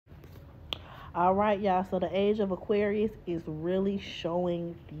All right, y'all. So the age of Aquarius is really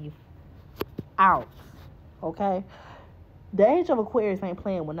showing the outs. Okay? The age of Aquarius ain't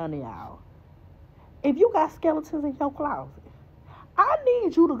playing with none of y'all. If you got skeletons in your closet, I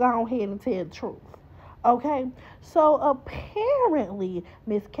need you to go ahead and tell the truth. Okay? So apparently,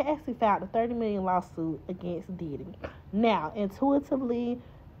 Miss Cassie filed a 30 million lawsuit against Diddy. Now, intuitively,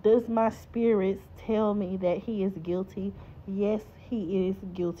 does my spirits tell me that he is guilty? Yes, he is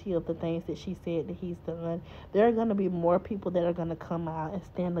guilty of the things that she said that he's done. There are going to be more people that are going to come out and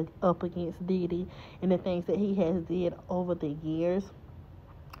stand up against Diddy and the things that he has did over the years.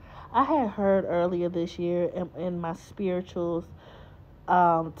 I had heard earlier this year in my spirituals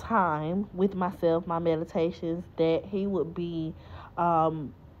time with myself, my meditations, that he would be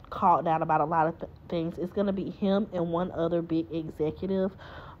called out about a lot of things. It's going to be him and one other big executive.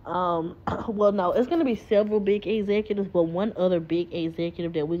 Well, no, it's going to be several big executives, but one other big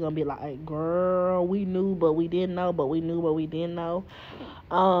executive that we're going to be like, girl, we knew, but we didn't know, but we knew, but we didn't know.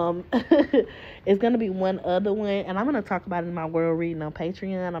 It's going to be one other one, and I'm going to talk about it in my world reading on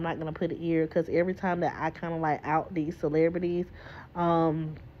Patreon. I'm not going to put it here because every time that I kind of like out these celebrities,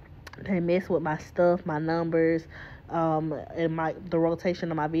 they mess with my stuff, my numbers, and the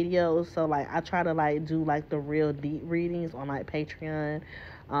rotation of my videos. So like I try to like do like the real deep readings on like Patreon,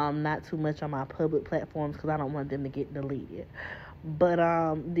 not too much on my public platforms because I don't want them to get deleted. But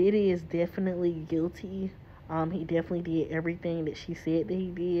Diddy is definitely guilty. He definitely did everything that she said that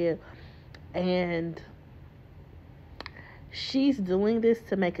he did, and she's doing this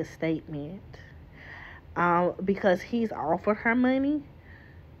to make a statement. Because he's offered her money,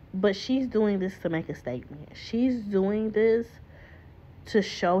 but she's doing this to make a statement. She's doing this to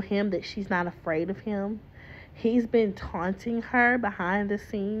show him that she's not afraid of him. He's been taunting her behind the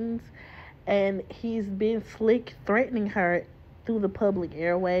scenes, and he's been slick threatening her through the public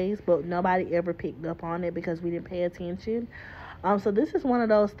airways, but nobody ever picked up on it because we didn't pay attention. So this is one of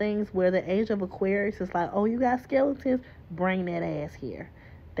those things where the age of Aquarius is like, oh, you got skeletons? Bring that ass here.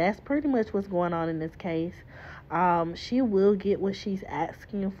 That's pretty much what's going on in this case. She will get what she's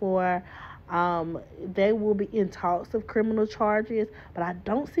asking for. They will be in talks of criminal charges, but I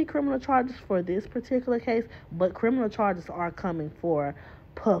don't see criminal charges for this particular case, but criminal charges are coming for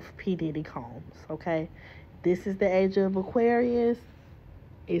Puff P. Diddy Combs, okay? This is the age of Aquarius.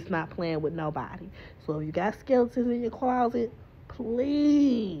 It's not playing with nobody. So if you got skeletons in your closet,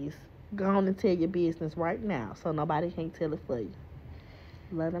 please go on and tell your business right now so nobody can tell it for you.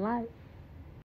 Love and light.